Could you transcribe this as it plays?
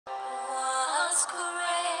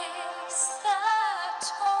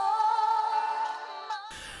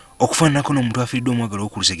Okufaananako n'omuntu afiiridde omwagalo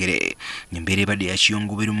ku lusegere embeera ebadde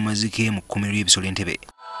yakiyongobera mu mazike mu kkomero ly'ebisolo Entebbe.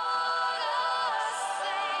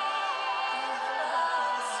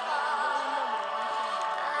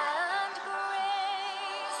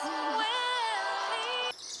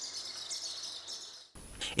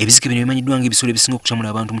 Ebizike bino bimanyiddwa ng'ebisolo ebisinga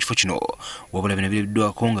okukyamula abantu mu kifo kino, wabula bino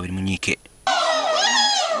birebiddwako nga biri mu nnyiike.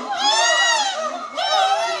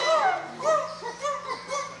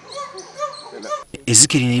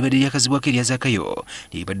 Ezike lino libadde lyakazibwako erya Zakayo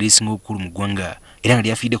libadde lisinga obukulu mu ggwanga era nga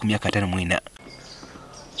lyafiiridde ku myaka 54.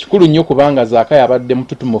 Kikulu nnyo kubanga Zakayo abadde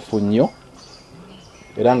mututumufu nnyo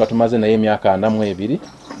era nga tumaze naye emyaka 42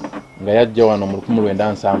 nga yajja wano mu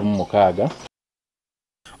 1976.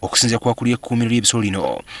 Okusinziira ku wakulira ekkuumiro ly'ebisolo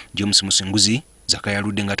lino James Musinguzi, Zakayo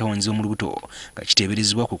aludde nga atawanyiza mu lubuto nga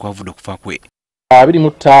kiteeberezebwa kwe kwavudde okufa kwe.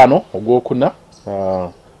 25 Ogwokuna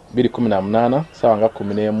 2018 ssaawa nga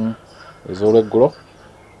 11 ez'olweggulo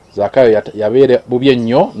Zakayo yabeera bubi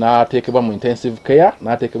ennyo n'ateekebwa mu intensive care,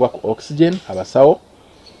 n'ateekebwa ku oxygen abasawo,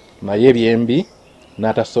 naye ebyembi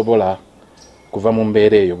n'atasobola kuva mu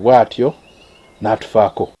mbeera eyo, bw'atyo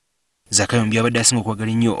n'atufaako. Zakayo mu byabadde asinga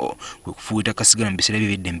okwagala ennyo kwe kufuuyita kasigala mu biseera bye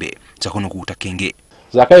eby'eddembe ssaako n'okuwuta kenge.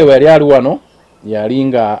 Zakayo bwe yali ali wano yali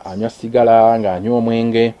nga anywa sigala, ng'anywa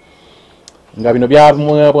omwenge, nga bino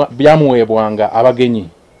byamuweebwanga abagenyi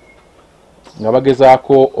nga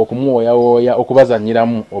bagezaako okumuwooyawooya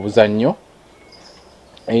okubazannyiramu obuzannyo,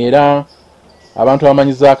 era abantu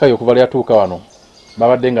abamanyi Zakayo okuva lyatuuka wano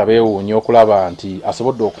babadde nga beewuunya okulaba nti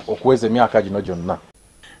asobodde okuweza emyaka gino gyonna.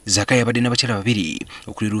 Zakayo abadde n'abakyala babiri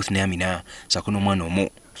okuli Ruth ne Amina ssaako n'omwana omu.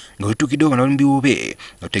 Nga wetuukiddewo bano abalimbiwo be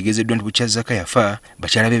nga tutegeezeddwa nti bukya Zakayo afa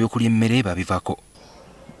bakyala be bekulya emmere babivaako.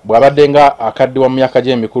 Bw'abadde nga akaddiwa mu myaka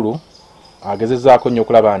gye emikulu agezezzaako nnyo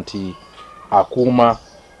okulaba nti akuuma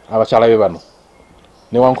abakyala be bano,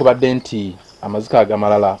 newankubadde nti amazika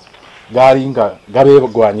agamalala gaali nga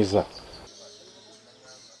gabeegwanyiza.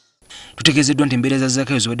 Tutegeezeddwa nti embeera za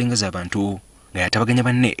Zakayo zibadde nga z'abantu nga yatabaganya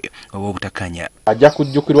banne oba obutakkanya. Ajja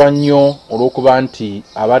kujjukirwa nnyo olw'okuba nti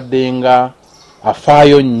abadde nga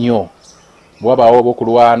afaayo nnyo bw'abaawo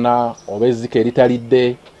ob'okulwana oba ezzike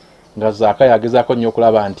eritalidde, nga Zakayo agezaako nnyo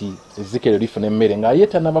okulaba nti ezzike eryo lifuna emmere nga ye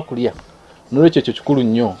tannaba kulya. N'olwekyo ekyo kikulu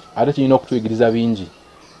nnyo ate kirina okutuyigiriza bingi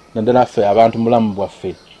naddala ffe abantu mu bulamu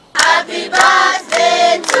bwaffe.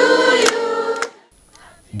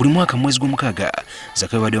 Buli mwaka mu mwezi gw'omukaaga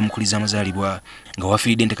Zakayo badde bamukuliza amazaalibwa nga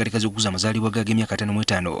wafiiridde entekateeka z'okukuza amazaalibwa gaage emyaka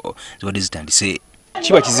 55 zibadde zitandise.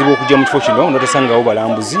 Kiba kizibu okujja mu kifo kino n'otasangawo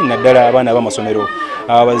balambuzi naddala abaana b'amasomero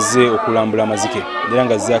abazze okulambula amazike, era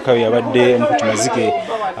nga Zakayo yabadde mukuti mazike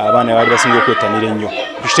abaana baali basinga okwettanira ennyo.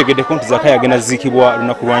 Tukitegeddeko nti Zakayo agenda ziikibwa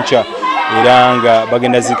lunaku lwa nkya era nga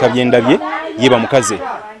bagenda ziika byendabye ye bamukaze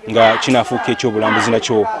nga kinaafuuka ekyobulambuzi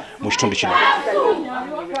nakyo mu kitundu kino.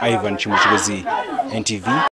 Ivan Kimukigozi, NTV.